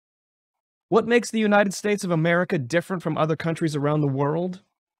What makes the United States of America different from other countries around the world?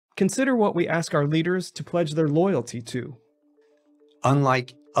 Consider what we ask our leaders to pledge their loyalty to.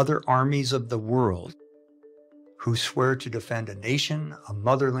 Unlike other armies of the world who swear to defend a nation, a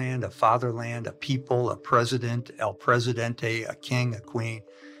motherland, a fatherland, a people, a president, el presidente, a king, a queen,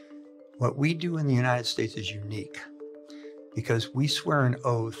 what we do in the United States is unique because we swear an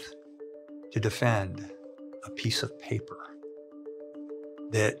oath to defend a piece of paper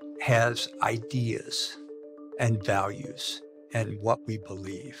that has ideas and values and what we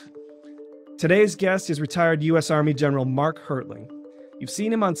believe. Today's guest is retired U.S. Army General Mark Hertling. You've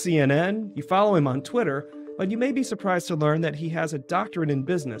seen him on CNN, you follow him on Twitter, but you may be surprised to learn that he has a doctorate in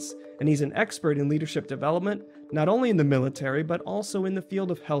business, and he's an expert in leadership development, not only in the military, but also in the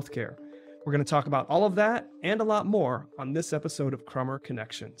field of healthcare. We're going to talk about all of that and a lot more on this episode of Crummer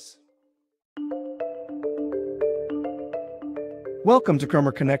Connections. Welcome to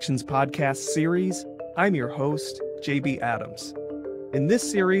Crummer Connections podcast series. I'm your host, JB Adams. In this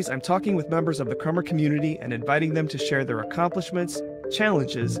series, I'm talking with members of the Crummer community and inviting them to share their accomplishments,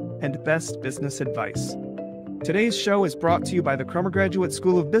 challenges, and best business advice. Today's show is brought to you by the Crummer Graduate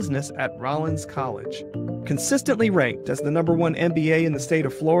School of Business at Rollins College. Consistently ranked as the #1 MBA in the state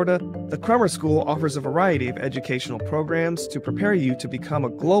of Florida, the Crummer School offers a variety of educational programs to prepare you to become a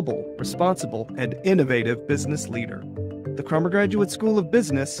global, responsible, and innovative business leader. The Crummer Graduate School of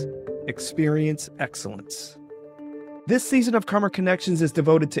Business, experience excellence. This season of Crummer Connections is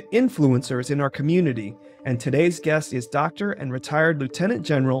devoted to influencers in our community, and today's guest is Dr. and retired Lieutenant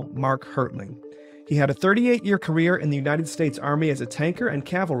General Mark Hertling. He had a 38-year career in the United States Army as a tanker and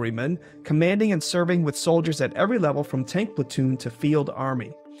cavalryman, commanding and serving with soldiers at every level from tank platoon to field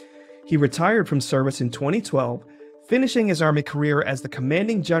army. He retired from service in 2012, finishing his Army career as the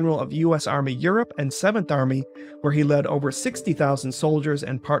commanding general of U.S. Army Europe and 7th Army, where he led over 60,000 soldiers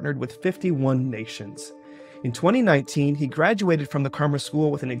and partnered with 51 nations. In 2019, he graduated from the Crummer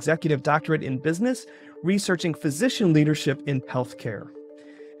School with an executive doctorate in business, researching physician leadership in healthcare.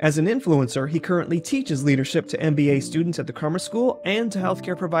 As an influencer, he currently teaches leadership to MBA students at the Crummer School and to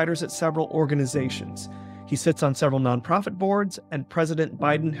healthcare providers at several organizations. He sits on several nonprofit boards, and President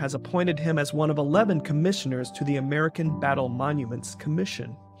Biden has appointed him as one of 11 commissioners to the American Battle Monuments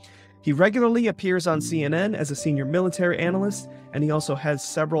Commission. He regularly appears on CNN as a senior military analyst, and he also has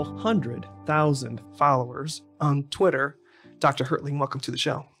several 100,000 followers on Twitter. Dr. Hertling, welcome to the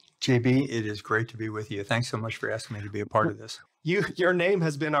show. JB, it is great to be with you. Thanks so much for asking me to be a part of this. Your name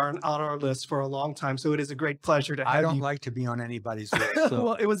has been on our list for a long time, so it is a great pleasure to have you. I don't like to be on anybody's list. So.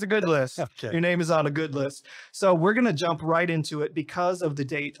 Well, it was a good list. Okay. Your name is on a good list. So we're going to jump right into it because of the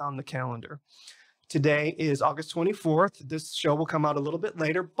date on the calendar. Today is August 24th. This show will come out a little bit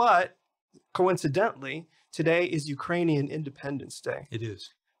later, but coincidentally, today is Ukrainian Independence Day. It is.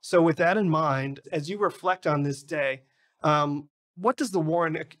 So with that in mind, as you reflect on this day, what does the war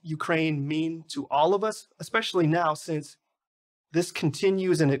in Ukraine mean to all of us, especially now since this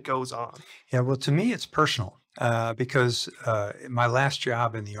continues and it goes on? Yeah, well, to me, it's personal because my last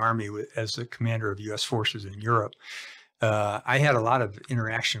job in the Army as the commander of U.S. forces in Europe, I had a lot of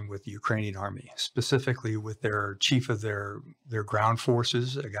interaction with the Ukrainian Army, specifically with their chief of their ground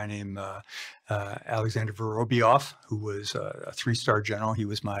forces, a guy named Alexander Vorobyov, who was a 3-star general. He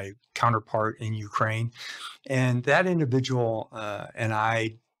was my counterpart in Ukraine. And that individual and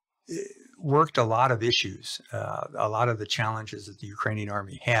I worked a lot of issues, a lot of the challenges that the Ukrainian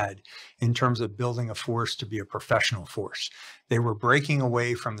Army had in terms of building a force to be a professional force. They were breaking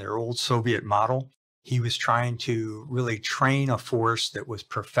away from their old Soviet model. He was trying to really train a force that was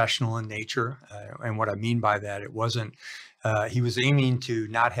professional in nature. And what I mean by that, it wasn't, he was aiming to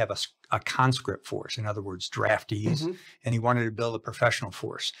not have a conscript force, in other words, draftees, and he wanted to build a professional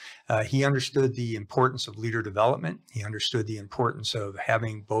force. He understood the importance of leader development. He understood the importance of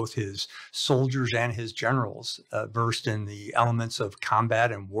having both his soldiers and his generals versed in the elements of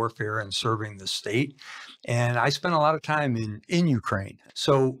combat and warfare and serving the state. And I spent a lot of time in Ukraine.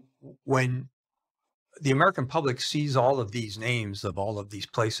 So when the American public sees all of these names of all of these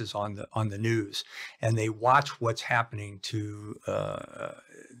places on the news, and they watch what's happening to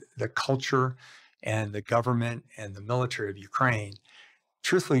the culture and the government and the military of Ukraine.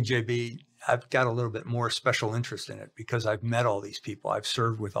 Truthfully, JB, I've got a little bit more special interest in it because I've met all these people. I've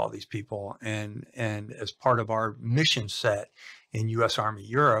served with all these people. And as part of our mission set in U.S. Army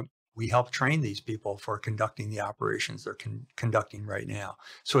Europe, we help train these people for conducting the operations they're conducting right now.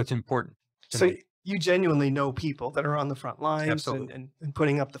 So it's important to me. You genuinely know people that are on the front lines and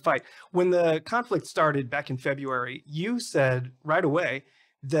putting up the fight. When the conflict started back in February, you said right away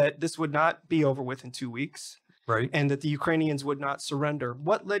that this would not be over with in 2 weeks. Right. and that the Ukrainians would not surrender.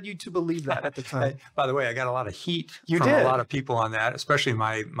 What led you to believe that at the time? By the way, I got a lot of heat You from did. a lot of people on that, especially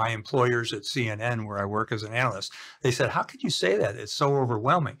my employers at CNN, where I work as an analyst. They said, "How could you say that? It's so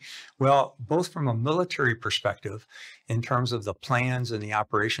overwhelming." Well, both from a military perspective, in terms of the plans and the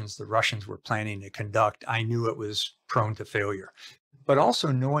operations the Russians were planning to conduct, I knew it was prone to failure. But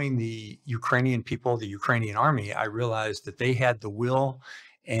also knowing the Ukrainian people, the Ukrainian army, I realized that they had the will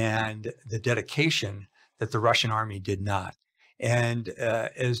and the dedication that the Russian army did not. And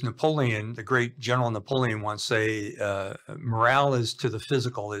as Napoleon, the great General Napoleon once say, morale is to the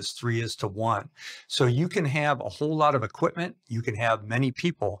physical as 3 is to 1. So you can have a whole lot of equipment, you can have many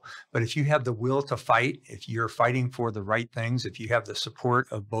people, but if you have the will to fight, if you're fighting for the right things, if you have the support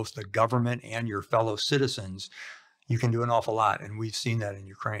of both the government and your fellow citizens, you can do an awful lot. And we've seen that in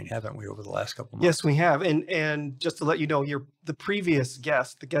Ukraine, haven't we, over the last couple of months? Yes, we have. And just to let you know, the previous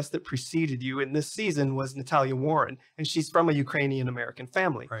guest, the guest that preceded you in this season was Natalia Warren, and she's from a Ukrainian American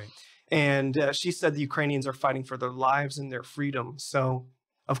family. Right. And she said the Ukrainians are fighting for their lives and their freedom. So,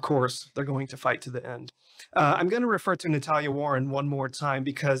 of course, they're going to fight to the end. I'm going to refer to Natalia Warren one more time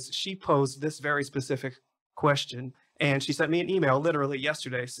because she posed this very specific question. And she sent me an email literally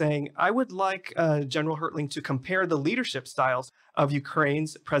yesterday saying, I would like General Hertling to compare the leadership styles of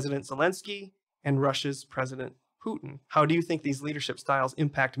Ukraine's President Zelenskyy and Russia's President Putin. How do you think these leadership styles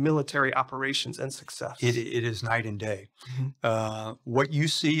impact military operations and success? It is night and day. What you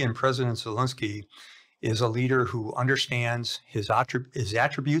see in President Zelenskyy is a leader who understands his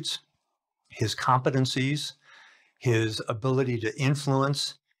attributes, his competencies, his ability to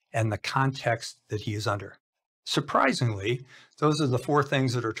influence, and the context that he is under. Surprisingly, those are the 4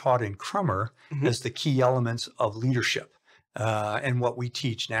 things that are taught in Crummer as the key elements of leadership, and what we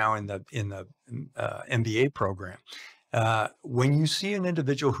teach now in the MBA program. When you see an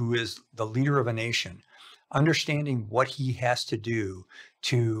individual who is the leader of a nation, understanding what he has to do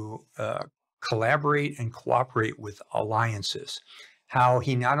to collaborate and cooperate with alliances, how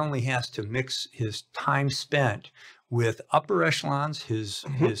he not only has to mix his time spent with upper echelons, his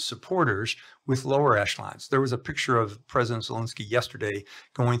supporters, with lower echelons. There was a picture of President Zelenskyy yesterday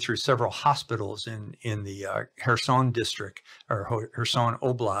going through several hospitals in the Kherson district or Kherson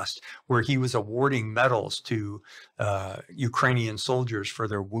Oblast, where he was awarding medals to Ukrainian soldiers for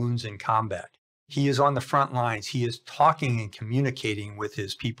their wounds in combat. He is on the front lines. He is talking and communicating with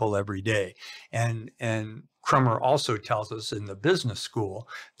his people every day. And Crummer also tells us in the business school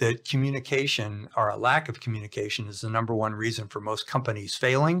that communication, or a lack of communication, is the number 1 reason for most companies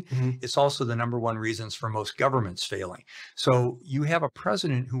failing. It's also the number 1 reasons for most governments failing. So you have a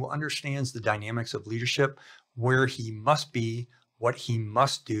president who understands the dynamics of leadership, where he must be, what he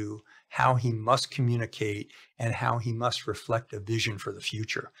must do, how he must communicate, and how he must reflect a vision for the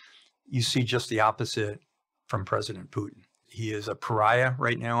future. You see just the opposite from President Putin. He is a pariah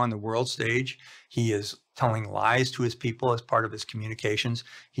right now on the world stage. He is telling lies to his people as part of his communications.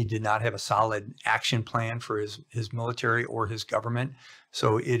 He did not have a solid action plan for his military or his government.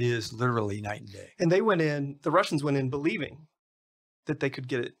 So it is literally night and day. And the Russians went in believing that they could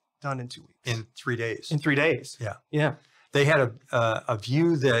get it done in 2 weeks. In 3 days. In 3 days. Yeah. Yeah. They had a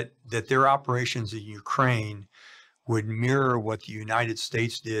view that their operations in Ukraine would mirror what the United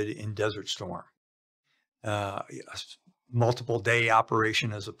States did in Desert Storm. Multiple day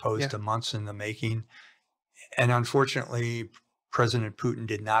operation as opposed to months in the making. And unfortunately, President Putin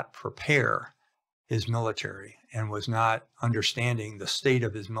did not prepare his military and was not understanding the state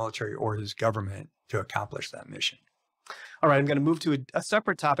of his military or his government to accomplish that mission. All right, I'm going to move to a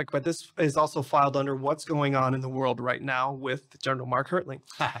separate topic, but this is also filed under what's going on in the world right now with General Mark Hertling.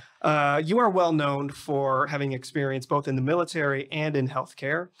 You are well known for having experience both in the military and in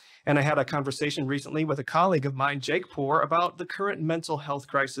healthcare. And I had a conversation recently with a colleague of mine, Jake Poor, about the current mental health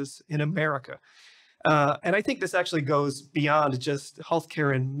crisis in America. And I think this actually goes beyond just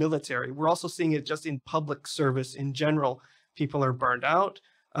healthcare and military. We're also seeing it just in public service in general. People are burned out.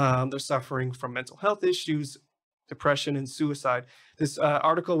 They're suffering from mental health issues, depression, and suicide. This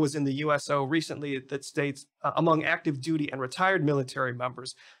article was in the USO recently that states among active duty and retired military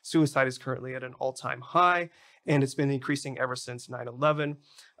members, suicide is currently at an all-time high, and it's been increasing ever since 9/11.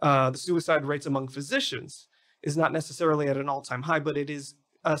 The suicide rates among physicians is not necessarily at an all-time high, but it is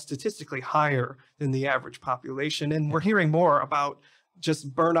statistically higher than the average population. And we're hearing more about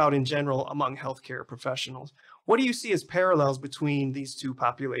just burnout in general among healthcare professionals. What do you see as parallels between these two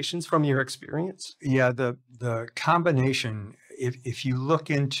populations from your experience? Yeah, the combination, if you look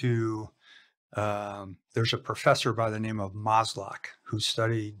into, there's a professor by the name of Maslach who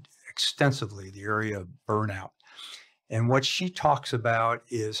studied extensively the area of burnout. And what she talks about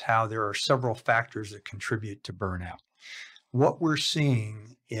is how there are several factors that contribute to burnout. What we're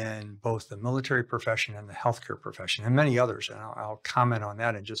seeing in both the military profession and the healthcare profession, and many others, and I'll comment on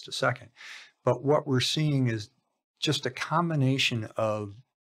that in just a second, but what we're seeing is just a combination of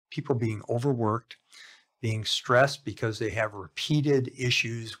people being overworked, being stressed because they have repeated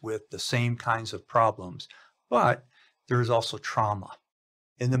issues with the same kinds of problems, but there's also trauma.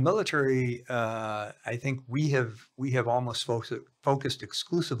 In the military, I think we have almost focused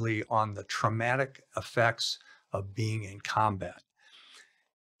exclusively on the traumatic effects of being in combat.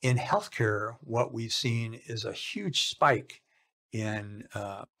 In healthcare, what we've seen is a huge spike in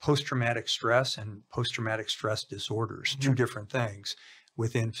post-traumatic stress and post-traumatic stress disorders, two different things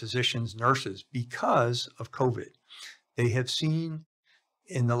within physicians, nurses, because of COVID. They have seen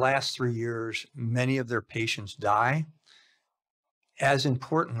in the last 3 years, many of their patients die. As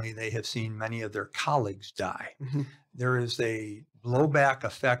importantly, they have seen many of their colleagues die. There is a blowback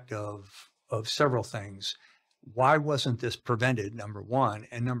effect of several things. Why wasn't this prevented, number one?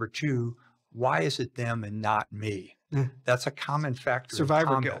 And number two, why is it them and not me? That's a common factor.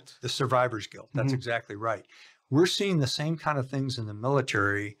 Survivor guilt. The survivor's guilt. That's exactly right. We're seeing the same kind of things in the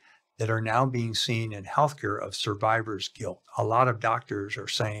military that are now being seen in healthcare of survivor's guilt. A lot of doctors are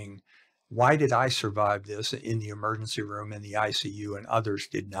saying, why did I survive this in the emergency room, in the ICU, and others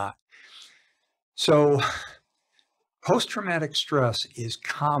did not? So post-traumatic stress is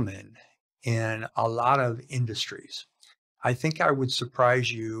common in a lot of industries. I think I would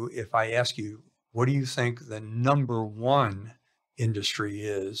surprise you if I ask you, what do you think the number one industry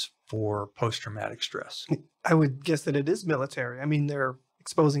is for post-traumatic stress? I would guess that it is military. I mean, they're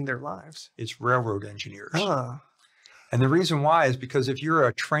exposing their lives. It's railroad engineers. And the reason why is because if you're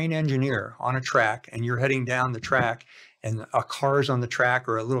a train engineer on a track and you're heading down the track and a car's on the track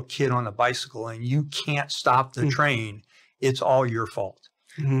or a little kid on a bicycle and you can't stop the train, it's all your fault.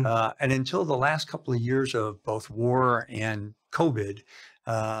 And until the last couple of years of both war and COVID,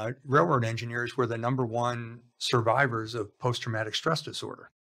 railroad engineers were the number one survivors of post-traumatic stress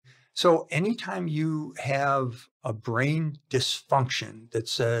disorder. So anytime you have a brain dysfunction that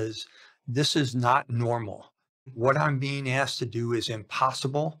says, this is not normal, what I'm being asked to do is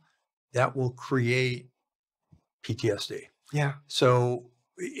impossible, that will create PTSD. Yeah. So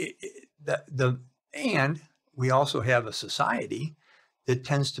and we also have a society that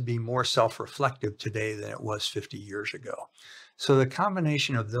tends to be more self-reflective today than it was 50 years ago. So the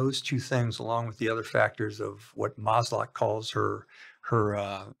combination of those two things, along with the other factors of what Maslow calls her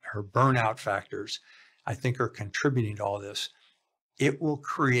burnout factors, I think are contributing to all this. It will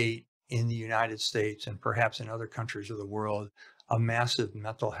create in the United States and perhaps in other countries of the world, a massive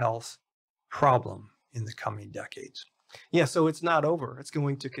mental health problem in the coming decades. Yeah, so it's not over. It's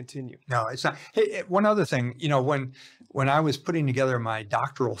going to continue. No, it's not. Hey, one other thing, you know, when I was putting together my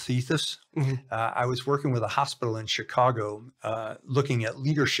doctoral thesis, I was working with a hospital in Chicago looking at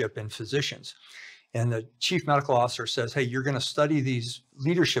leadership in physicians. And the chief medical officer says, hey, you're going to study these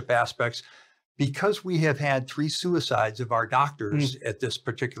leadership aspects because we have had 3 suicides of our doctors at this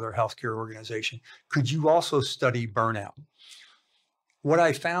particular healthcare organization. Could you also study burnout? What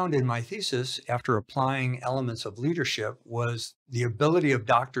I found in my thesis after applying elements of leadership was the ability of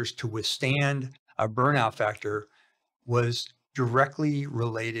doctors to withstand a burnout factor was directly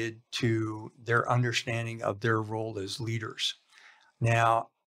related to their understanding of their role as leaders. Now,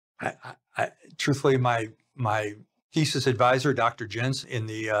 truthfully, my thesis advisor, Dr. Jens in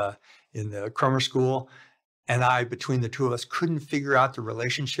the Crummer School, and I, between the two of us, couldn't figure out the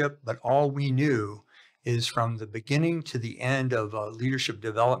relationship, but all we knew is from the beginning to the end of a leadership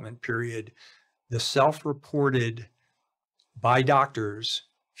development period, the self-reported by doctors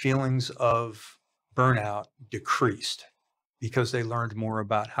feelings of burnout decreased because they learned more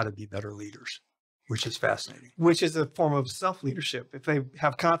about how to be better leaders, which is fascinating. Which is a form of self-leadership. If they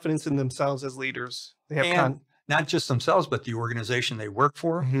have confidence in themselves as leaders, they have not just themselves, but the organization they work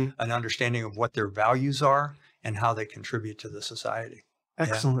for, an understanding of what their values are and how they contribute to the society.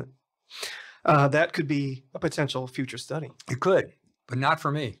 Excellent. Yeah. That could be a potential future study. It could, but not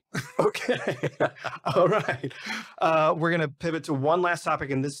for me. Okay. All right. We're going to pivot to one last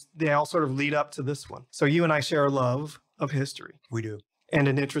topic, and they all sort of lead up to this one. So you and I share a love of history. We do. And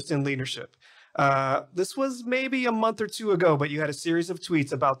an interest in leadership. This was maybe a month or 2 ago, but you had a series of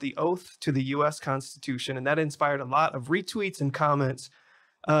tweets about the oath to the U.S. Constitution, and that inspired a lot of retweets and comments.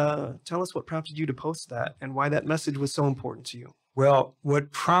 Tell us what prompted you to post that and why that message was so important to you. Well,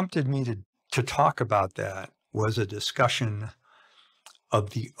 what prompted me to talk about that was a discussion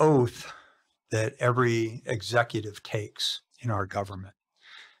of the oath that every executive takes in our government.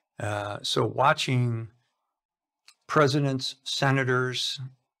 So watching presidents, senators,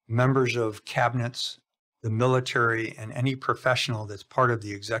 members of cabinets, the military, and any professional that's part of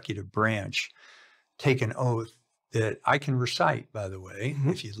the executive branch take an oath that I can recite, by the way,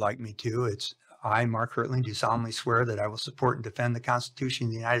 if you'd like me to. It's I, Mark Hertling, do solemnly swear that I will support and defend the Constitution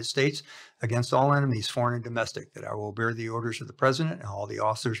of the United States against all enemies, foreign and domestic, that I will bear the orders of the President and all the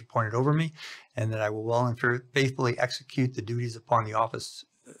officers appointed over me, and that I will well and faithfully execute the duties upon the office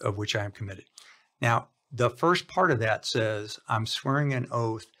of which I am committed. Now, the first part of that says, I'm swearing an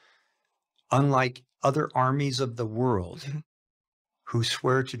oath, unlike other armies of the world who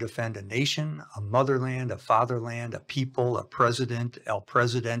swear to defend a nation, a motherland, a fatherland, a people, a president, el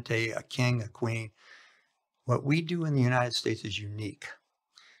presidente, a king, a queen. What we do in the United States is unique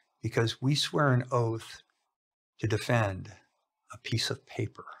because we swear an oath to defend a piece of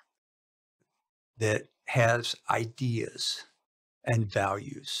paper that has ideas and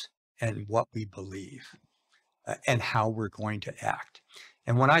values and what we believe and how we're going to act.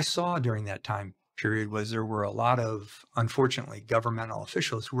 And what I saw during that time period was there were a lot of, unfortunately, governmental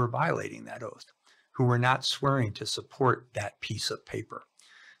officials who were violating that oath, who were not swearing to support that piece of paper.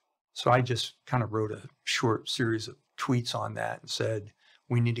 So I just kind of wrote a short series of tweets on that and said,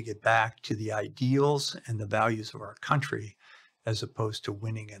 we need to get back to the ideals and the values of our country as opposed to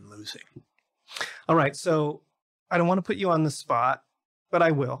winning and losing. All right. So I don't want to put you on the spot, but I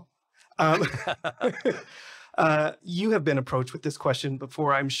will. You have been approached with this question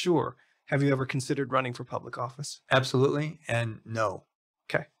before, I'm sure. Have you ever considered running for public office? Absolutely. And no.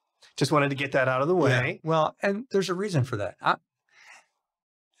 Okay. Just wanted to get that out of the way. Yeah. Well, and there's a reason for that.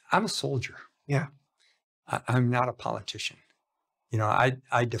 I'm a soldier. Yeah. I'm not a politician. You know,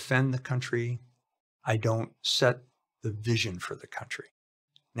 I defend the country. I don't set the vision for the country.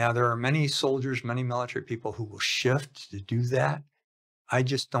 Now, there are many soldiers, many military people who will shift to do that. I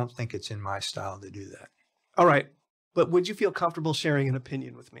just don't think it's in my style to do that. All right. But would you feel comfortable sharing an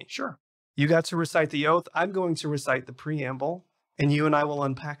opinion with me? Sure. You got to recite the oath. I'm going to recite the preamble, and you and I will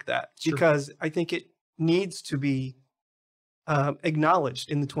unpack that because I think it needs to be acknowledged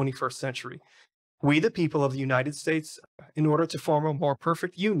in the 21st century. We, the people of the United States, in order to form a more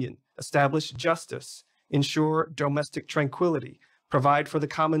perfect union, establish justice, ensure domestic tranquility, provide for the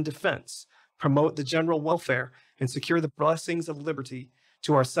common defense, promote the general welfare, and secure the blessings of liberty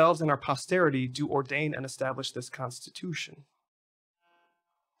to ourselves and our posterity, do ordain and establish this Constitution.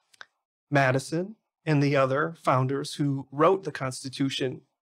 Madison and the other founders who wrote the Constitution,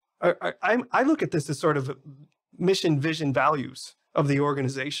 I look at this as sort of mission, vision, values of the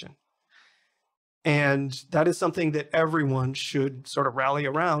organization. And that is something that everyone should sort of rally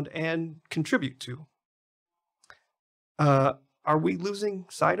around and contribute to. Are we losing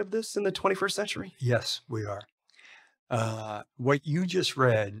sight of this in the 21st century? Yes, we are. What you just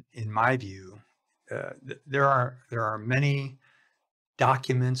read, in my view, there are many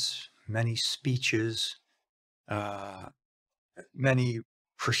documents, many speeches, many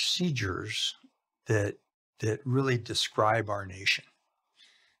procedures that really describe our nation.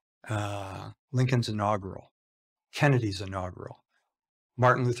 Lincoln's inaugural, Kennedy's inaugural,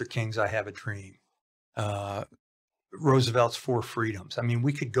 Martin Luther King's I Have a Dream, Roosevelt's Four Freedoms. I mean,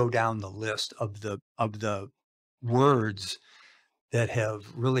 we could go down the list of the words that have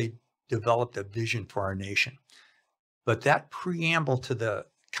really developed a vision for our nation. But that preamble to the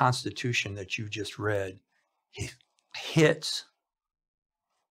Constitution that you just read hits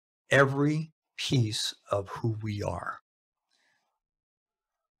every piece of who we are.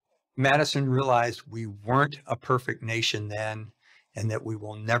 Madison realized we weren't a perfect nation then, and that we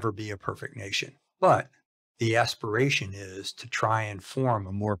will never be a perfect nation. But the aspiration is to try and form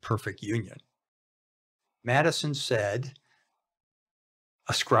a more perfect union. Madison said,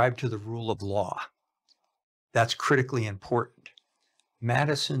 ascribe to the rule of law. That's critically important.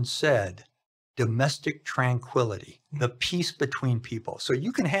 Madison said, domestic tranquility, the peace between people. So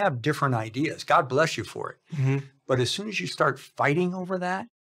you can have different ideas. God bless you for it. Mm-hmm. But as soon as you start fighting over that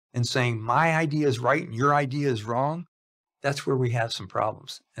and saying, my idea is right and your idea is wrong, that's where we have some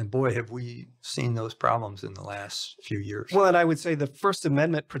problems. And boy, have we seen those problems in the last few years. Well, and I would say the First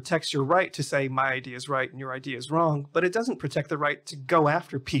Amendment protects your right to say my idea is right and your idea is wrong, but it doesn't protect the right to go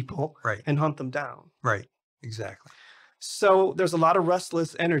after people and hunt them down. Right, exactly. So there's a lot of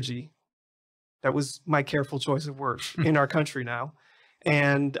restless energy. That was my careful choice of words in our country now.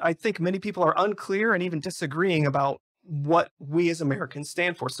 And I think many people are unclear and even disagreeing about what we as Americans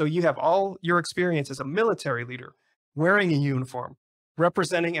stand for. So you have all your experience as a military leader, wearing a uniform,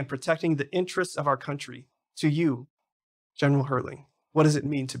 representing and protecting the interests of our country. To you, General Hertling, what does it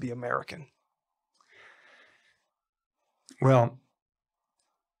mean to be American? Well,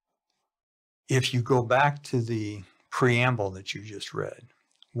 if you go back to the preamble that you just read,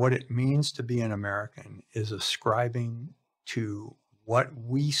 what it means to be an American is ascribing to what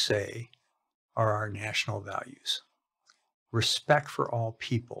we say are our national values. Respect for all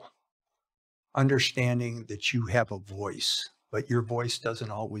people, understanding that you have a voice, but your voice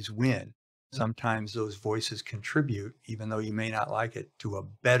doesn't always win. Sometimes those voices contribute, even though you may not like it, to a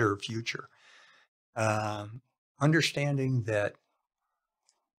better future. Understanding that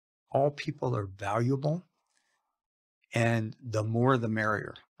all people are valuable, and the more the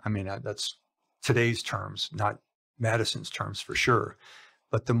merrier. I mean, that's today's terms, not Madison's terms for sure,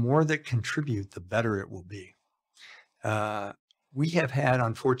 but the more that contribute, the better it will be. We have had,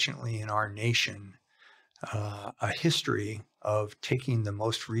 unfortunately, in our nation, a history of taking the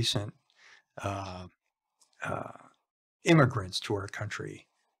most recent immigrants to our country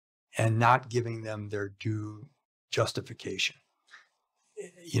and not giving them their due justification.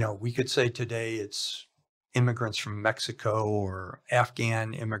 You know, we could say today it's immigrants from Mexico or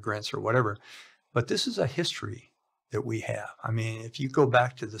Afghan immigrants or whatever, but this is a history that we have. I mean, if you go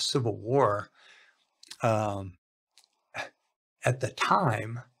back to the Civil War, at the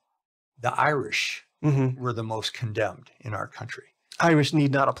time, the Irish were the most condemned in our country. Irish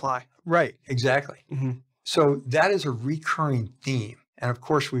need not apply. Right, exactly. So that is a recurring theme. And of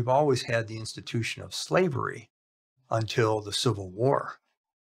course, we've always had the institution of slavery until the Civil War.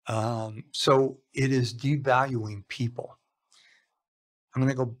 So it is devaluing people. I'm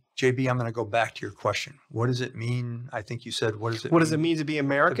going to go, JB, I'm going to go back to your question. What does it mean? I think you said, what does it mean to be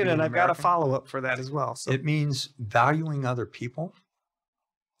American? And I've got a follow-up for that as well. So it means valuing other people,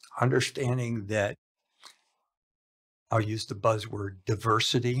 understanding that, I'll use the buzzword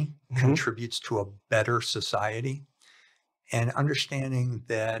diversity contributes to a better society, and understanding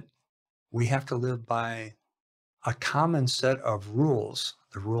that we have to live by a common set of rules,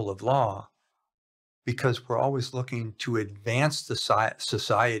 the rule of law, because we're always looking to advance the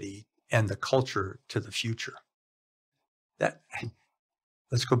society and the culture to the future.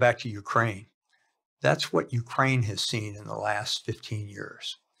 Let's go back to Ukraine. That's what Ukraine has seen in the last 15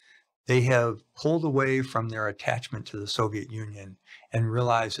 years. They have pulled away from their attachment to the Soviet Union and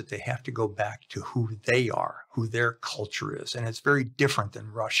realized that they have to go back to who they are, who their culture is. And it's very different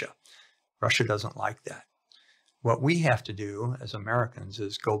than Russia. Russia doesn't like that. What we have to do as Americans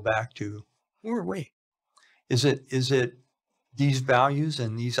is go back to, who are we? Is it these values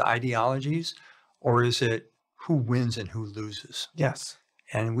and these ideologies, or is it who wins and who loses? Yes.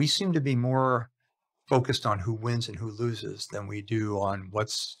 And we seem to be more focused on who wins and who loses than we do on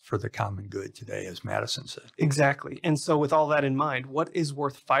what's for the common good today, as Madison said. Exactly. And so with all that in mind, what is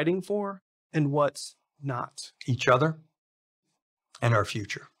worth fighting for and what's not? Each other and our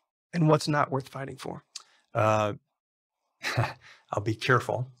future. And what's not worth fighting for? I'll be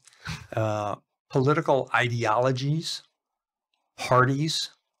careful. Political ideologies,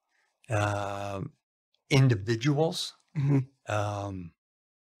 parties, individuals,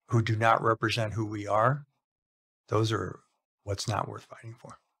 who do not represent who we are, those are what's not worth fighting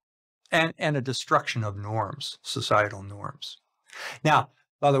for. And a destruction of norms, societal norms. Now,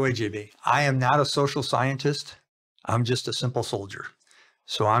 by the way, JB, I am not a social scientist. I'm just a simple soldier.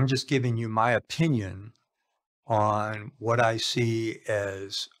 So I'm just giving you my opinion on what I see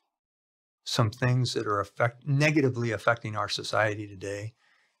as some things that are negatively affecting our society today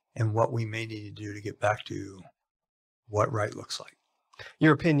and what we may need to do to get back to what right looks like.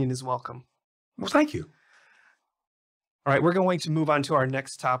 Your opinion is welcome. Well, thank you. All right, we're going to move on to our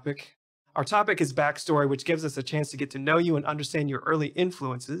next topic. Our topic is backstory, which gives us a chance to get to know you and understand your early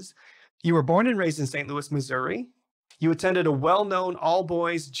influences. You were born and raised in St. Louis, Missouri. You attended a well-known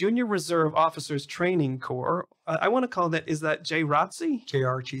all-boys Junior Reserve Officers Training Corps. I want to call that, is that JROTC?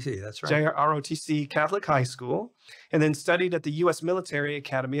 JROTC, that's right. JROTC Catholic High School, and then studied at the U.S. Military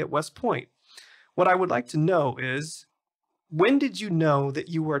Academy at West Point. What I would like to know is, when did you know that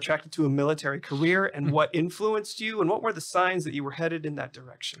you were attracted to a military career, and what influenced you, and what were the signs that you were headed in that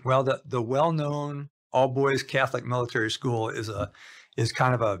direction? Well, the well-known all-boys Catholic military school is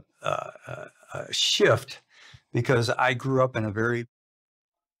kind of a shift, because I grew up in a very,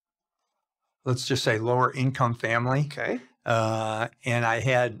 let's just say, lower income family. Okay. And I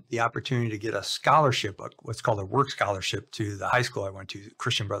had the opportunity to get a scholarship, what's called a work scholarship, to the high school I went to,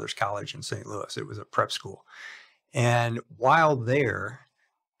 Christian Brothers College in St. Louis. It was a prep school. And while there,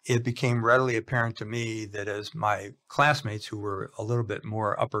 it became readily apparent to me that as my classmates, who were a little bit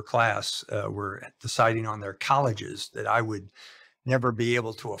more upper class, were deciding on their colleges, that I would never be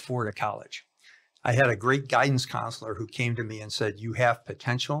able to afford a college. I had a great guidance counselor who came to me and said, you have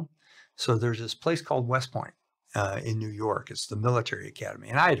potential. So there's this place called West Point in New York. It's the military academy.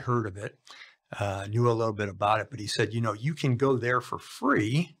 And I had heard of it. knew a little bit about it, but he said, you know, you can go there for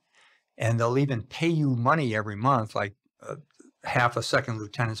free and they'll even pay you money every month, like half a second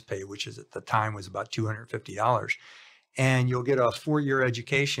lieutenant's pay, which is at the time was about $250. And you'll get a 4-year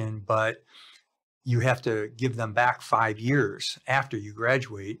education, but you have to give them back 5 years after you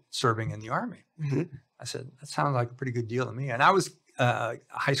graduate serving in the Army. I said, that sounds like a pretty good deal to me. And I was a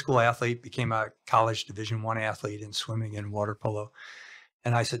high school athlete, became a college Division I athlete in swimming and water polo.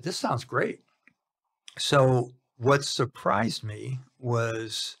 And I said, this sounds great. So what surprised me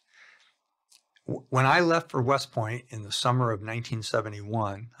was when I left for West Point in the summer of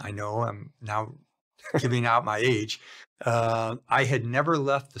 1971, I know I'm now giving out my age, I had never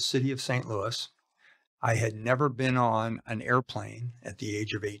left the city of St. Louis. I had never been on an airplane at the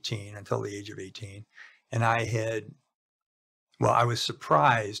age of 18, until the age of 18. And I was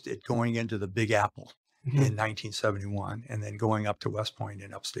surprised at going into the Big Apple in 1971 and then going up to West Point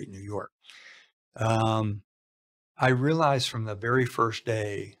in upstate New York. I realized from the very first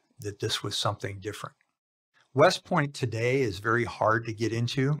day that this was something different. West Point today is very hard to get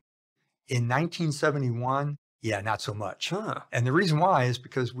into. In 1971, yeah, not so much. And the reason why is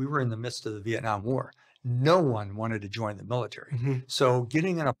because we were in the midst of the Vietnam War. No one wanted to join the military. So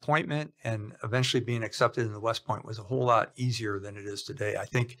getting an appointment and eventually being accepted in the West Point was a whole lot easier than it is today. I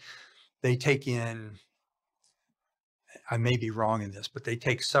think they take in, I may be wrong in this, but they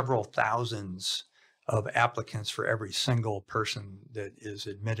take several thousands of applicants for every single person that is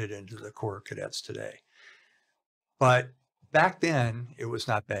admitted into the Corps of Cadets today. But back then, it was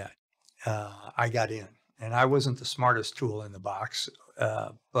not bad. I got in, and I wasn't the smartest tool in the box,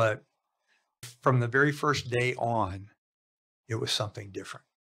 but from the very first day on, it was something different.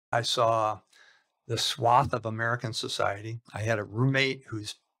 I saw the swath of American society. I had a roommate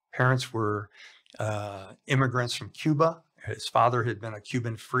whose parents were immigrants from Cuba. His father had been a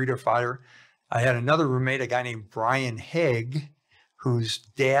Cuban freedom fighter. I had another roommate, a guy named Brian Haig, whose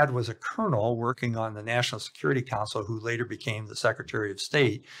dad was a colonel working on the National Security Council, who later became the Secretary of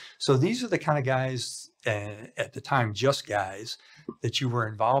State. So these are the kind of guys, at the time, just guys, that you were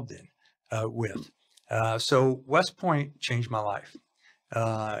involved in with. So West Point changed my life.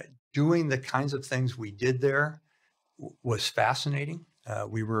 Doing the kinds of things we did there was fascinating.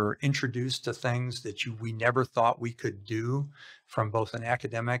 We were introduced to things that we never thought we could do from both an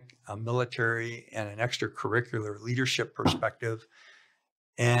academic, a military, and an extracurricular leadership perspective.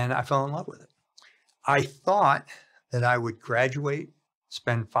 And I fell in love with it. I thought that I would graduate,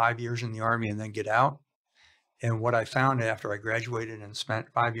 spend 5 years in the Army, and then get out. And what I found after I graduated and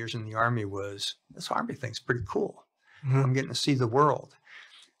spent 5 years in the Army was, this Army thing's pretty cool. I'm getting to see the world.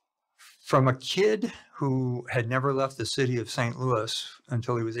 From a kid who had never left the city of St. Louis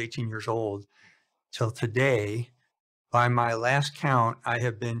until he was 18 years old, till today, by my last count, I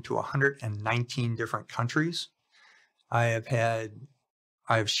have been to 119 different countries. I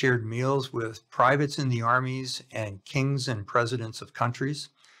have shared meals with privates in the armies and kings and presidents of countries.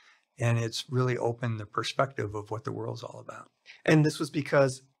 And it's really opened the perspective of what the world's all about. And this was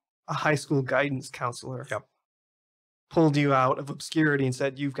because a high school guidance counselor pulled you out of obscurity and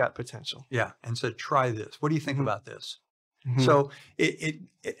said, you've got potential. Yeah, and said, try this. What do you think about this? So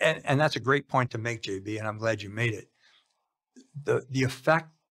and that's a great point to make, JB, and I'm glad you made it. The effect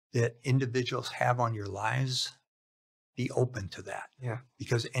that individuals have on your lives, be open to that. Yeah.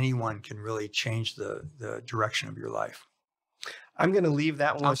 Because anyone can really change the direction of your life. I'm going to leave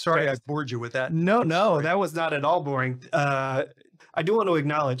that one. I'm sorry I bored you with that. No, that was not at all boring. I do want to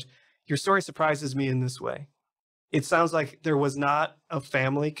acknowledge your story surprises me in this way. It sounds like there was not a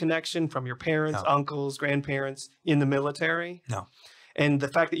family connection from your parents, uncles, grandparents in the military. No. And the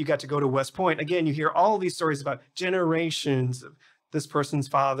fact that you got to go to West Point, again, you hear all these stories about generations of this person's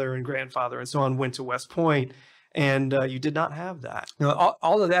father and grandfather and so on went to West Point. And you did not have that. No,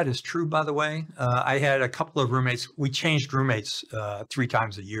 all of that is true, by the way. I had a couple of roommates. We changed roommates 3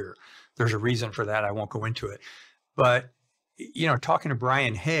 times a year. There's a reason for that. I won't go into it. But, you know, talking to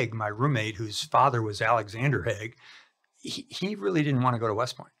Brian Haig, my roommate, whose father was Alexander Haig, he really didn't want to go to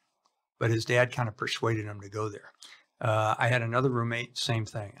West Point. But his dad kind of persuaded him to go there. I had another roommate, same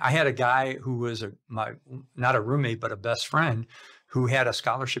thing. I had a guy who was not a roommate, but a best friend, who had a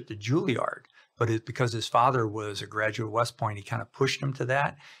scholarship to Juilliard. But because his father was a graduate of West Point, he kind of pushed him to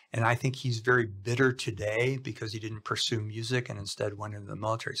that. And I think he's very bitter today because he didn't pursue music and instead went into the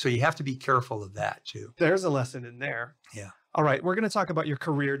military. So you have to be careful of that too. There's a lesson in there. Yeah. All right. We're going to talk about your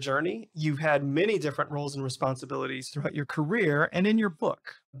career journey. You've had many different roles and responsibilities throughout your career and in your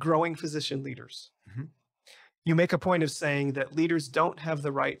book, Growing Physician Leaders. You make a point of saying that leaders don't have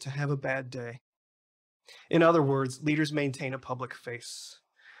the right to have a bad day. In other words, leaders maintain a public face.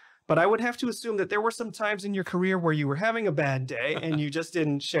 But I would have to assume that there were some times in your career where you were having a bad day and you just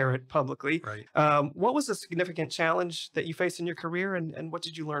didn't share it publicly. Right. What was a significant challenge that you faced in your career, and what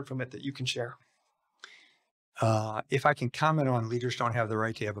did you learn from it that you can share? If I can comment on leaders don't have the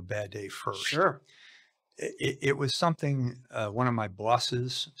right to have a bad day first. Sure. It was something one of my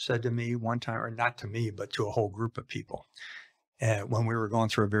bosses said to me one time, or not to me, but to a whole group of people when we were going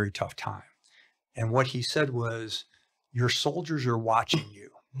through a very tough time. And what he said was, your soldiers are watching you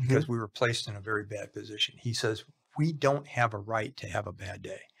because we were placed in a very bad position. He says, we don't have a right to have a bad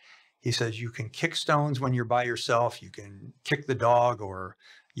day. He says, you can kick stones when you're by yourself, you can kick the dog or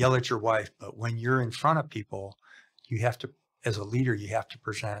yell at your wife, but when you're in front of people, you have to, as a leader, you have to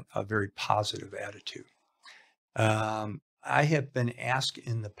present a very positive attitude. I have been asked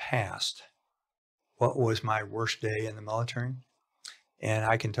in the past, what was my worst day in the military? And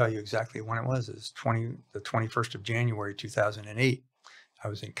I can tell you exactly when it was. It's the 21st of January, 2008. I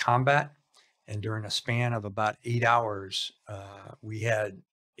was in combat, and during a span of about 8 hours, we had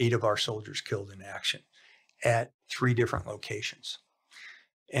 8 of our soldiers killed in action at 3 different locations.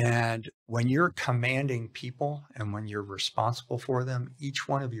 And when you're commanding people and when you're responsible for them, each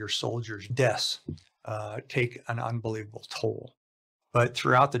one of your soldiers' deaths take an unbelievable toll. But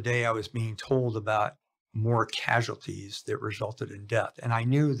throughout the day, I was being told about more casualties that resulted in death. And I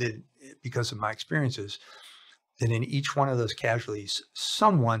knew that because of my experiences, that in each one of those casualties,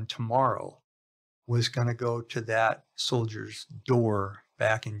 someone tomorrow was going to go to that soldier's door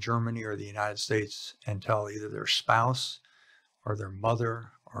back in Germany or the United States and tell either their spouse or their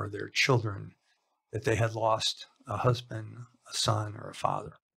mother or their children that they had lost a husband, a son, or a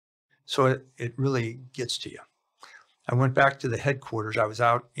father. So it really gets to you. I went back to the headquarters. I was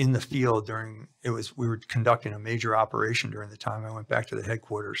out in the field we were conducting a major operation during the time. I went back to the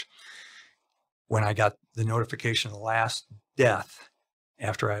headquarters when I got the notification of the last death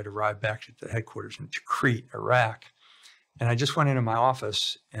after I had arrived back at the headquarters in Tikrit, Iraq. And I just went into my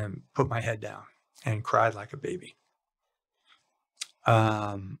office and put my head down and cried like a baby.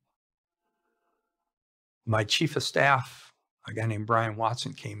 My chief of staff, a guy named Brian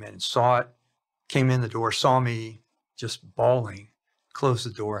Watson, came in and saw it, came in the door, saw me just bawling, closed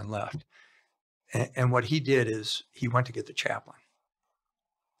the door and left. And what he did is he went to get the chaplain.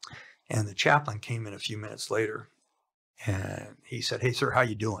 And the chaplain came in a few minutes later and he said, "Hey, sir, how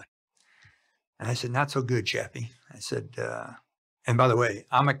you doing?" And I said, "Not so good, Chappie." I said, and by the way,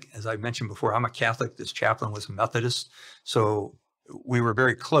 as I mentioned before, I'm a Catholic. This chaplain was a Methodist. So we were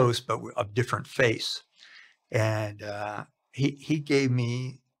very close, but of different faiths. And he gave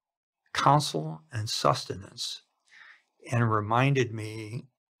me counsel and sustenance and reminded me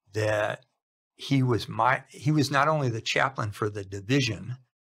that he was not only the chaplain for the division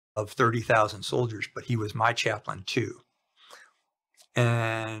of 30,000 soldiers, but he was my chaplain too.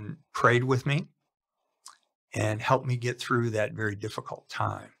 And prayed with me and helped me get through that very difficult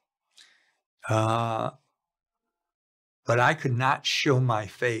time. But I could not show my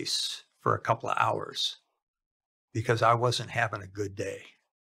face for a couple of hours because I wasn't having a good day.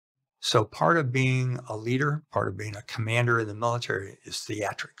 So part of being a leader, part of being a commander in the military is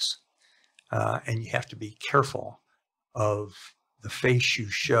theatrics. And you have to be careful of the face you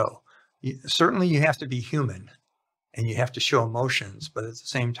show. Certainly you have to be human and you have to show emotions, but at the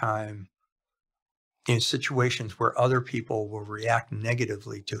same time, in situations where other people will react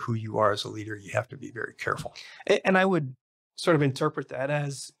negatively to who you are as a leader, you have to be very careful. And I would sort of interpret that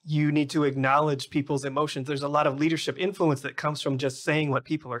as you need to acknowledge people's emotions. There's a lot of leadership influence that comes from just saying what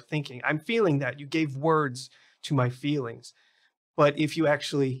people are thinking. I'm feeling that. You gave words to my feelings. But if you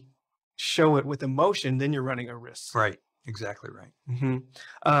actually show it with emotion, then you're running a risk. Right. Exactly right. Mm-hmm.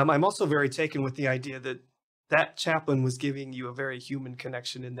 I'm also very taken with the idea that that chaplain was giving you a very human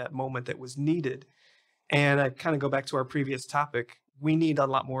connection in that moment that was needed. And I kind of go back to our previous topic. We need a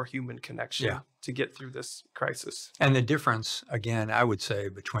lot more human connection to get through this crisis. And the difference, again, I would say,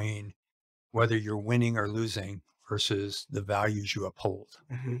 between whether you're winning or losing versus the values you uphold.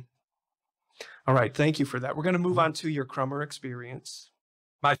 Mm-hmm. All right. Thank you for that. We're going to move on to your Crummer experience.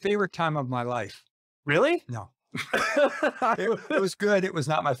 My favorite time of my life. Really? No. It was good. It was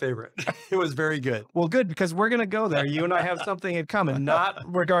not my favorite. It was very good. Well, good, because we're going to go there. You and I have something in common, not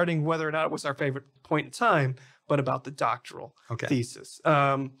regarding whether or not it was our favorite point in time, but about the doctoral thesis.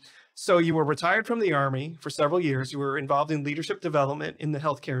 So you were retired from the Army for several years. You were involved in leadership development in the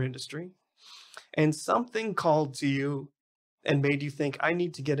healthcare industry, and something called to you and made you think, I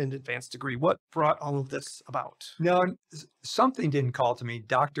need to get an advanced degree. What brought all of this about? No, something didn't call to me.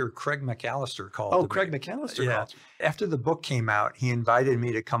 Dr. Craig McAllister called to me. Oh, Craig McAllister called you. After the book came out, he invited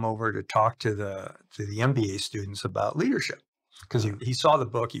me to come over to talk to the MBA students about leadership. because he saw the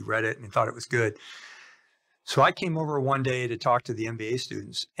book, he read it, and he thought it was good. So I came over one day to talk to the MBA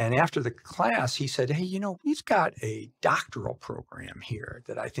students. And after the class, he said, hey, we've got a doctoral program here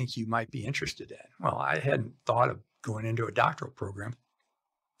that I think you might be interested in. Well, I hadn't thought of going into a doctoral program,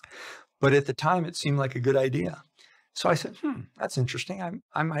 but at the time it seemed like a good idea. So I said, that's interesting.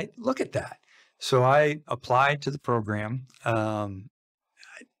 I might look at that. So I applied to the program.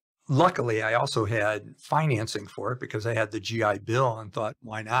 Luckily, I also had financing for it because I had the GI Bill and thought,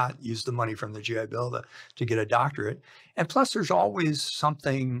 why not use the money from the GI Bill to get a doctorate? And plus, there's always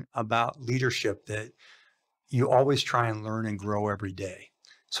something about leadership that you always try and learn and grow every day.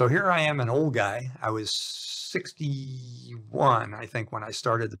 So here I am, an old guy. I was 61, I think, when I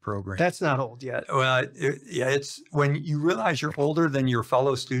started the program. That's not old yet. Well, it's when you realize you're older than your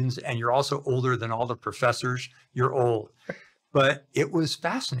fellow students and you're also older than all the professors, you're old. But it was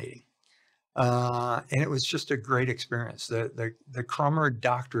fascinating, and it was just a great experience. The Crummer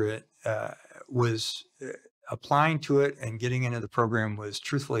doctorate was applying to it and getting into the program was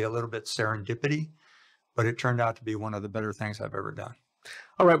truthfully a little bit serendipity, but it turned out to be one of the better things I've ever done.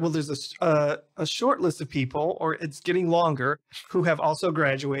 All right. Well, there's a short list of people, or it's getting longer, who have also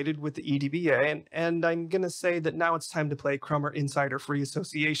graduated with the EDBA. And I'm going to say that now it's time to play Crummer Insider Free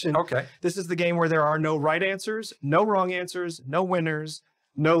Association. Okay. This is the game where there are no right answers, no wrong answers, no winners,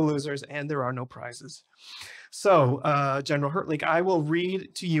 no losers, and there are no prizes. So, General Hertling, I will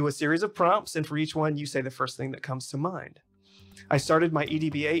read to you a series of prompts, and for each one, you say the first thing that comes to mind. I started my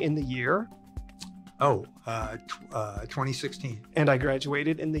EDBA in the year... 2016. And I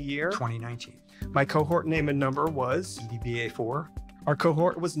graduated in the year 2019. My cohort name and number was EDBA 4. Our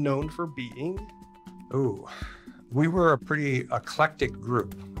cohort was known for being... We were a pretty eclectic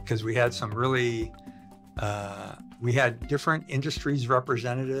group because we had some really, we had different industries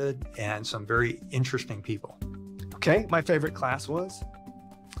represented and some very interesting people. Okay, my favorite class was?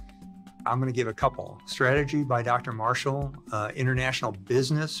 I'm going to give a couple. Strategy by Dr. Marshall, International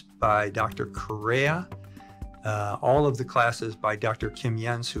Business by Dr. Correa, all of the classes by Dr. Kim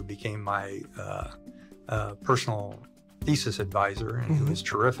Jens, who became my personal thesis advisor and who was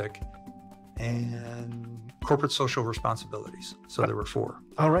terrific, and corporate social responsibilities. So there were 4.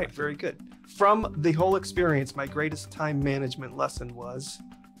 All right, very good. From the whole experience, my greatest time management lesson was?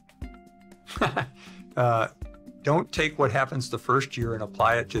 Don't take what happens the first year and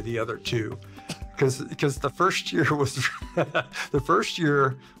apply it to the other 2, because the first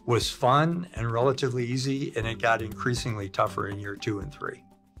year was fun and relatively easy, and it got increasingly tougher in year 2 and 3.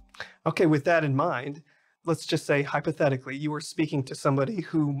 Okay, with that in mind, let's just say hypothetically you were speaking to somebody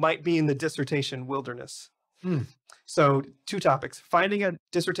who might be in the dissertation wilderness. So 2 topics: finding a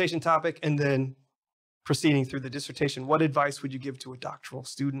dissertation topic and then proceeding through the dissertation. What advice would you give to a doctoral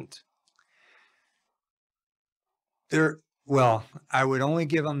student? Well, I would only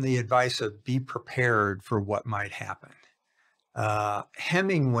give them the advice of be prepared for what might happen.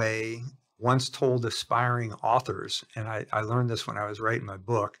 Hemingway once told aspiring authors, and I learned this when I was writing my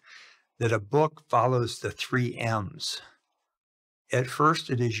book, that a book follows the 3 M's. At first,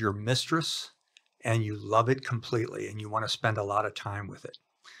 it is your mistress, and you love it completely, and you want to spend a lot of time with it.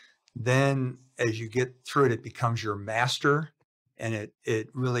 Then, as you get through it, it becomes your master, and it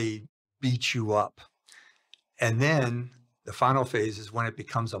really beats you up. And then the final phase is when it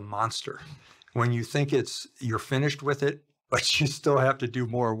becomes a monster, when you think you're finished with it, but you still have to do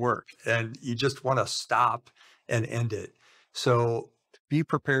more work and you just want to stop and end it. So be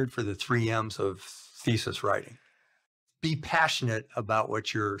prepared for the 3 M's of thesis writing. Be passionate about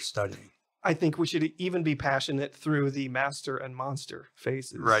what you're studying. I think we should even be passionate through the master and monster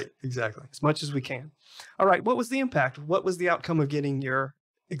phases. Right, exactly. As much as we can. All right, what was the impact? What was the outcome of getting your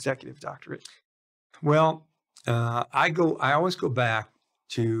executive doctorate? Well, I always go back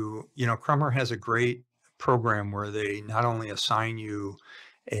to, Crummer has a great program where they not only assign you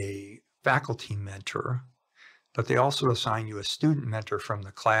a faculty mentor, but they also assign you a student mentor from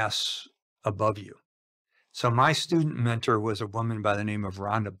the class above you. So my student mentor was a woman by the name of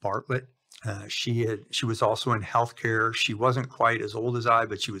Rhonda Bartlett. She was also in healthcare. She wasn't quite as old as I,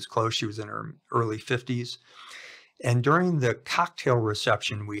 but she was close. She was in her early 50s. And during the cocktail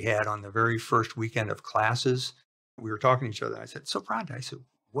reception we had on the very first weekend of classes, we were talking to each other. I said, so Rhonda, I said,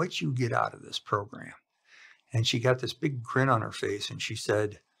 what'd you get out of this program? And she got this big grin on her face and she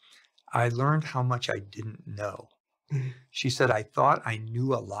said, I learned how much I didn't know. She said, I thought I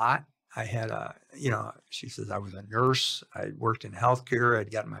knew a lot. I had she says, I was a nurse. I worked in healthcare.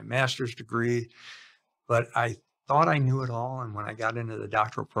 I'd gotten my master's degree, but I thought I knew it all. And when I got into the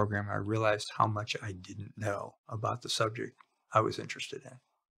doctoral program, I realized how much I didn't know about the subject I was interested in.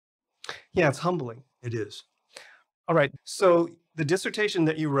 Yeah, it's humbling. It is. All right. So the dissertation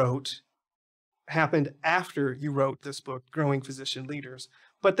that you wrote happened after you wrote this book, Growing Physician Leaders,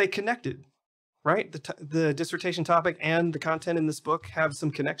 but they connected, right? The dissertation topic and the content in this book have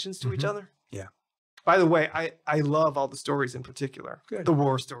some connections to each other. Yeah. By the way, I love all the stories in particular, Good. the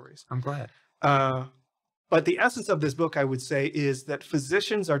war stories. I'm glad. But the essence of this book, I would say, is that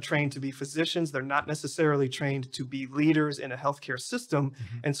physicians are trained to be physicians. They're not necessarily trained to be leaders in a healthcare system.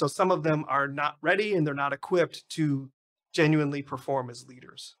 And so some of them are not ready and they're not equipped to genuinely perform as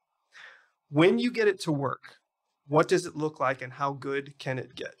leaders. When you get it to work, what does it look like and how good can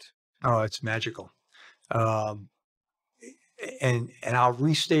it get? Oh, it's magical. And I'll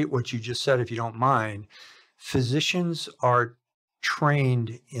restate what you just said, if you don't mind. Physicians are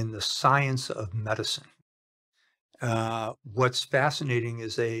trained in the science of medicine. What's fascinating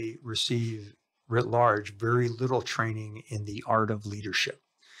is they receive, writ large, very little training in the art of leadership.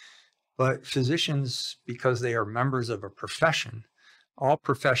 But physicians, because they are members of a profession, all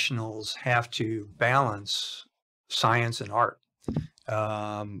professionals have to balance science and art.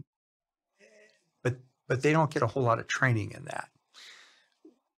 But they don't get a whole lot of training in that.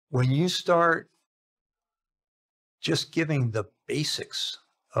 When you start just giving the basics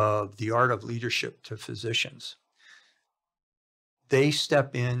of the art of leadership to physicians, they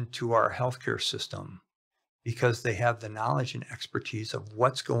step into our healthcare system because they have the knowledge and expertise of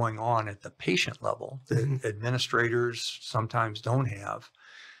what's going on at the patient level that administrators sometimes don't have,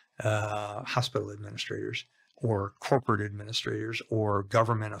 hospital administrators or corporate administrators or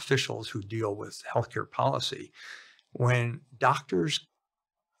government officials who deal with healthcare policy. When doctors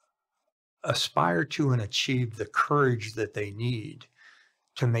aspire to and achieve the courage that they need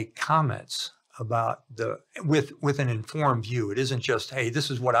to make comments about with an informed view, it isn't just, hey, this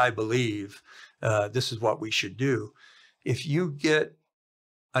is what I believe, this is what we should do. If you get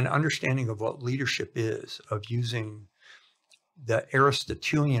an understanding of what leadership is, of using the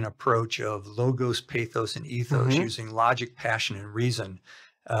Aristotelian approach of logos, pathos, and ethos, using logic, passion, and reason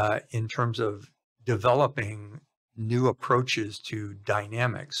in terms of developing new approaches to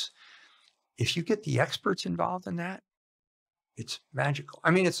dynamics, if you get the experts involved in that, it's magical.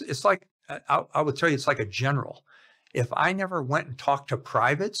 I mean, it's like, I would tell you, it's like a general. If I never went and talked to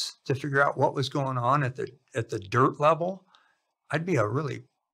privates to figure out what was going on at the dirt level, I'd be a really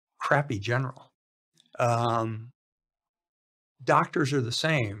crappy general. Doctors are the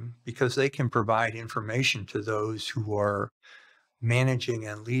same because they can provide information to those who are managing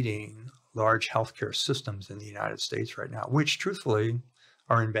and leading large healthcare systems in the United States right now, which truthfully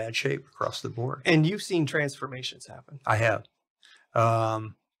are in bad shape across the board. And you've seen transformations happen. I have.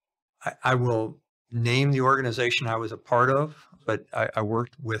 I will name the organization I was a part of, but I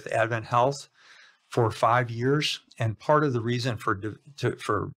worked with Advent Health for 5 years. And part of the reason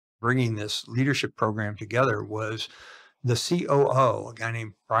for bringing this leadership program together was the COO, a guy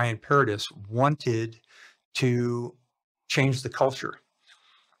named Brian Paradis, wanted to change the culture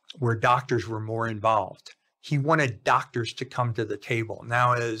where doctors were more involved. He wanted doctors to come to the table.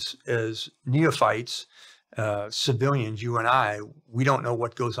 Now, as neophytes, civilians, you and I, we don't know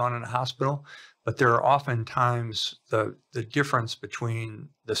what goes on in a hospital, but there are oftentimes the difference between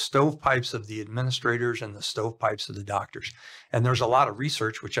the stovepipes of the administrators and the stovepipes of the doctors. And there's a lot of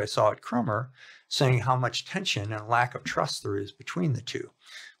research, which I saw at Crummer, saying how much tension and lack of trust there is between the two.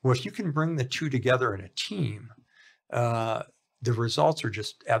 Well, if you can bring the two together in a team, the results are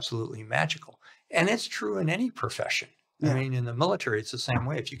just absolutely magical. And it's true in any profession. I mean, in the military, it's the same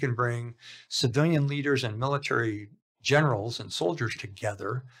way. If you can bring civilian leaders and military generals and soldiers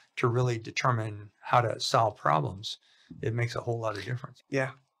together to really determine how to solve problems, it makes a whole lot of difference.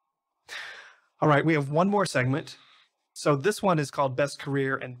 Yeah. All right, we have one more segment. So this one is called Best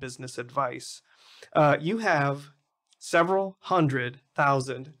Career and Business Advice. You have several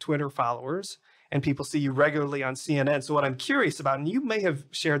 100,000 Twitter followers, and people see you regularly on CNN. So what I'm curious about, and you may have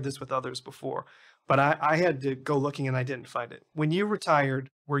shared this with others before, but I had to go looking and I didn't find it. When you retired,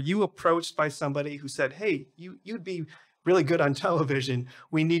 were you approached by somebody who said, hey, you'd be really good on television,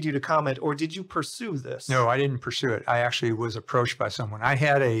 we need you to comment, or did you pursue this? No, I didn't pursue it. I actually was approached by someone. I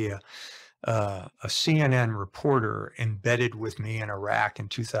had a CNN reporter embedded with me in Iraq in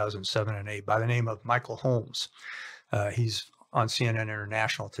 2007 and 8 by the name of Michael Holmes. He's on CNN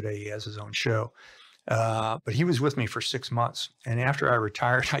International today. He has his own show. But he was with me for 6 months. And after I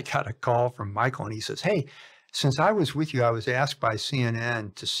retired, I got a call from Michael and he says, hey, since I was with you, I was asked by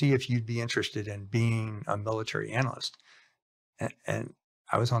CNN to see if you'd be interested in being a military analyst. And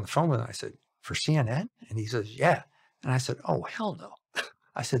I was on the phone with him. I said, for CNN? And he says, yeah. And I said, oh, hell no.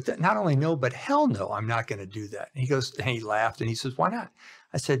 I said, not only no, but hell no, I'm not going to do that. And he goes, and he laughed and he says, why not?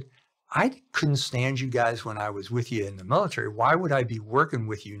 I said, I couldn't stand you guys when I was with you in the military. Why would I be working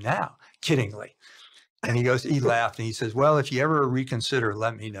with you now? Kiddingly. And he laughed and he says, well, if you ever reconsider,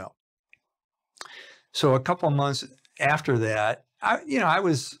 let me know. So a couple of months after that, I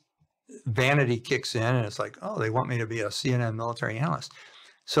was, vanity kicks in and it's like, oh, they want me to be a CNN military analyst.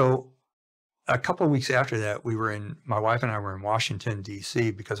 So a couple of weeks after that, my wife and I were in Washington,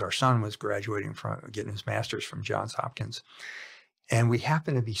 D.C. because our son was graduating from getting his master's from Johns Hopkins. And we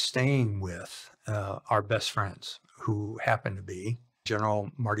happened to be staying with our best friends, who happened to be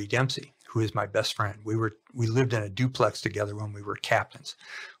General Marty Dempsey, who is my best friend. We lived in a duplex together when we were captains.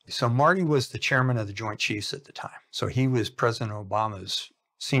 So Marty was the chairman of the Joint Chiefs at the time. So he was President Obama's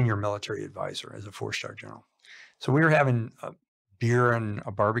senior military advisor as a 4-star general. So we were having a beer and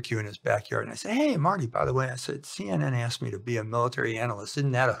a barbecue in his backyard. And I said, hey, Marty, by the way, I said, CNN asked me to be a military analyst.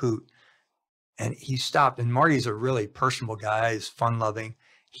 Isn't that a hoot? And he stopped. And Marty's a really personable guy. He's fun-loving.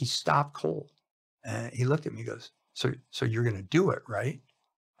 He stopped cold. And he looked at me and goes, so you're going to do it, right?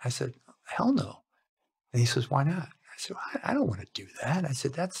 I said, hell no. And he says, why not? I said, I don't want to do that. I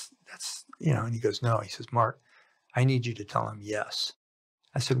said, that's, and he goes, no. He says, Mark, I need you to tell him yes.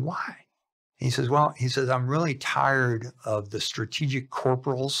 I said, why? He says, I'm really tired of the strategic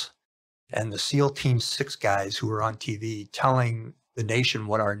corporals and the SEAL Team 6 guys who are on TV telling the nation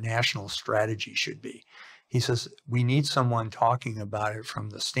what our national strategy should be. He says, we need someone talking about it from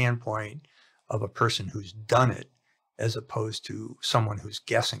the standpoint of a person who's done it, as opposed to someone who's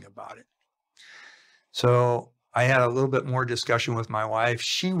guessing about it. So I had a little bit more discussion with my wife.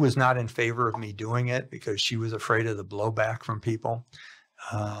 She was not in favor of me doing it because she was afraid of the blowback from people.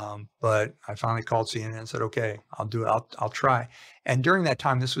 But I finally called CNN and said, okay, I'll do it. I'll try. And during that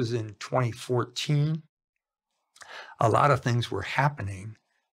time, this was in 2014, a lot of things were happening.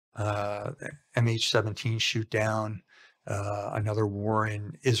 MH17 shoot down, another war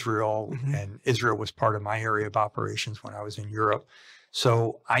in Israel, and Israel was part of my area of operations when I was in Europe.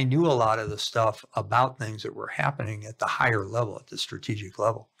 So I knew a lot of the stuff about things that were happening at the higher level, at the strategic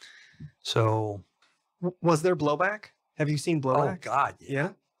level. So was there blowback? Have you seen blowback? Oh God, yeah.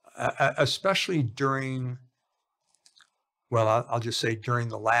 Especially during, well, I'll just say during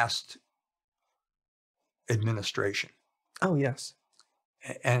the last administration. Oh, yes.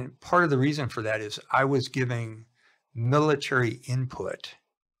 And part of the reason for that is I was giving military input,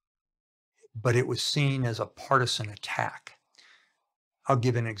 but it was seen as a partisan attack. I'll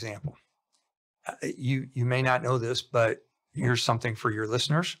give an example. You may not know this, but here's something for your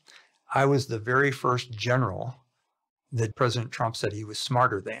listeners. I was the very first general that President Trump said he was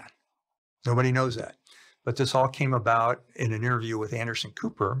smarter than. Nobody knows that. But this all came about in an interview with Anderson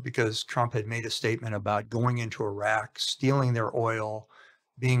Cooper because Trump had made a statement about going into Iraq, stealing their oil,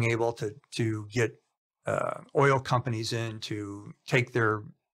 being able to get oil companies in to take their,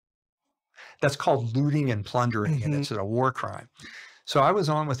 that's called looting and plundering, and it's a war crime. So I was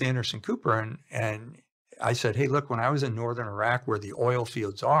on with Anderson Cooper and I said, hey, look, when I was in northern Iraq where the oil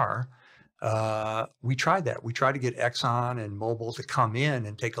fields are, we tried that. We tried to get Exxon and Mobil to come in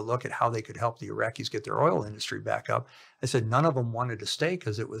and take a look at how they could help the Iraqis get their oil industry back up. I said, none of them wanted to stay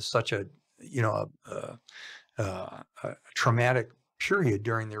because it was such a traumatic period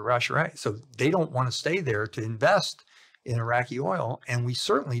during the Iraq. So they don't want to stay there to invest in Iraqi oil. And we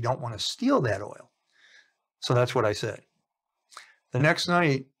certainly don't want to steal that oil. So that's what I said. The next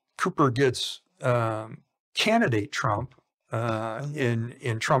night, Cooper gets candidate Trump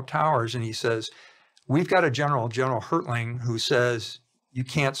in Trump Towers, and he says, we've got a General Hertling, who says you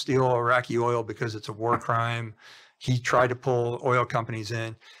can't steal Iraqi oil because it's a war crime. He tried to pull oil companies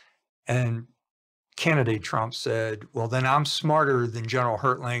in. And candidate Trump said, well, then I'm smarter than General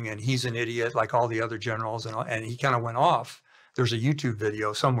Hertling, and he's an idiot like all the other generals. And he kind of went off. There's a YouTube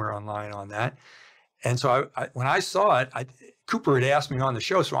video somewhere online on that. And so when I saw it, Cooper had asked me on the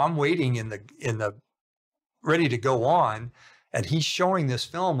show, so I'm waiting in the ready to go on, and he's showing this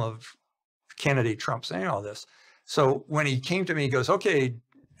film of candidate Trump saying all this. So when he came to me, he goes, okay,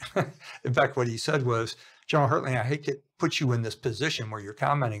 in fact, what he said was, General Hertling, I hate to put you in this position where you're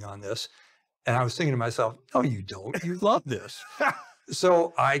commenting on this. And I was thinking to myself, no, you don't. You love this.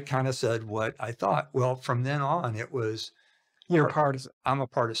 So I kind of said what I thought. Well, from then on, it was, you're a partisan. I'm a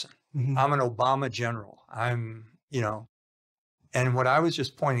partisan. I'm an Obama general. And what I was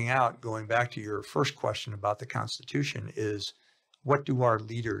just pointing out, going back to your first question about the Constitution, is what do our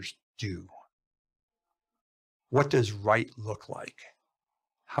leaders do? What does right look like?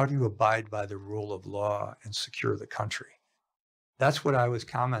 How do you abide by the rule of law and secure the country? That's what I was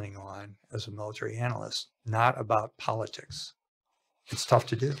commenting on as a military analyst, not about politics. It's tough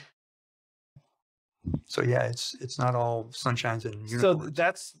to do. So yeah, it's not all sunshines and unicorns. So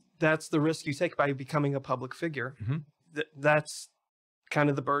that's the risk you take by becoming a public figure. That's kind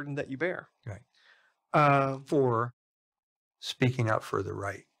of the burden that you bear. Right. For speaking up for the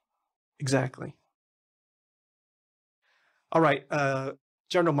right. Exactly. All right.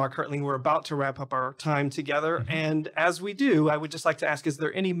 General Mark Hertling, we're about to wrap up our time together. And as we do, I would just like to ask, is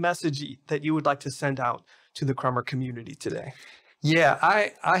there any message that you would like to send out to the Crummer community today? Yeah,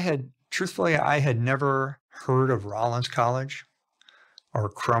 truthfully, I had never heard of Rollins College or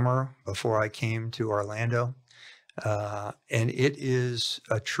Crummer before I came to Orlando. And it is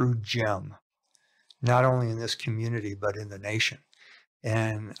a true gem, not only in this community, but in the nation.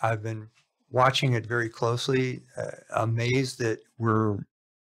 And I've been watching it very closely, amazed that we're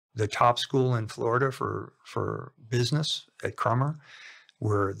the top school in Florida for business at Crummer.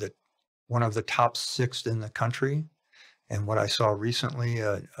 We're one of the top 6 in the country. And what I saw recently,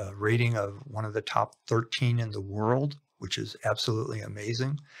 a rating of one of the top 13 in the world, which is absolutely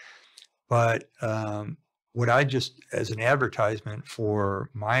amazing. But what I just, as an advertisement for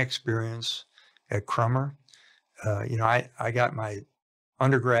my experience at Crummer, I got my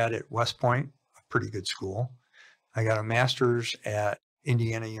undergrad at West Point, a pretty good school. I got a master's at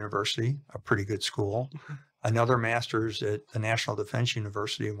Indiana University, a pretty good school. Another master's at the National Defense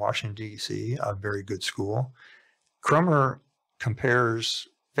University in Washington, D.C., a very good school. Crummer compares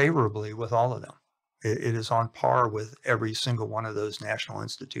favorably with all of them. It is on par with every single one of those national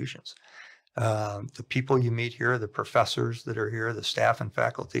institutions. The people you meet here, the professors that are here, the staff and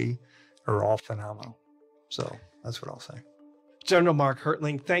faculty are all phenomenal. So that's what I'll say. General Mark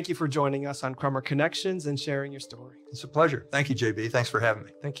Hertling, thank you for joining us on Crummer Connections and sharing your story. It's a pleasure. Thank you, JB. Thanks for having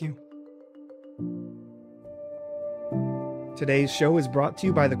me. Thank you. Today's show is brought to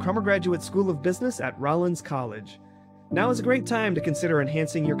you by the Crummer Graduate School of Business at Rollins College. Now is a great time to consider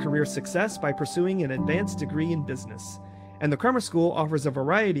enhancing your career success by pursuing an advanced degree in business. And the Crummer School offers a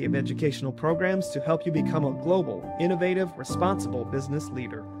variety of educational programs to help you become a global, innovative, responsible business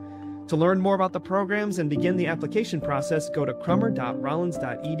leader. To learn more about the programs and begin the application process, go to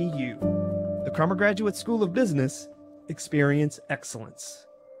crummer.rollins.edu. The Crummer Graduate School of Business, experience excellence.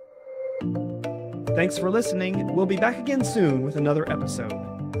 Thanks for listening. We'll be back again soon with another episode.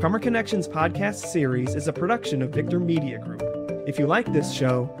 Crummer Connections podcast series is a production of Victor Media Group. If you like this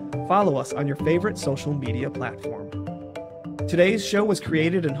show, follow us on your favorite social media platform. Today's show was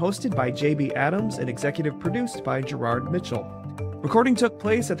created and hosted by JB Adams and executive produced by Gerard Mitchell. Recording took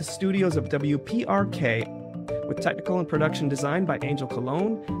place at the studios of WPRK, with technical and production design by Angel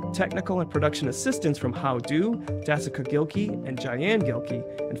Cologne, technical and production assistance from How Do, Dassika Gilkey, and Jayan Gilkey,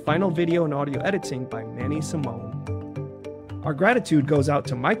 and final video and audio editing by Manny Simone. Our gratitude goes out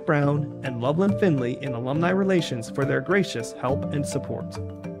to Mike Brown and Loveland Finley in Alumni Relations for their gracious help and support.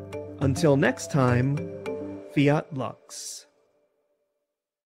 Until next time, Fiat Lux.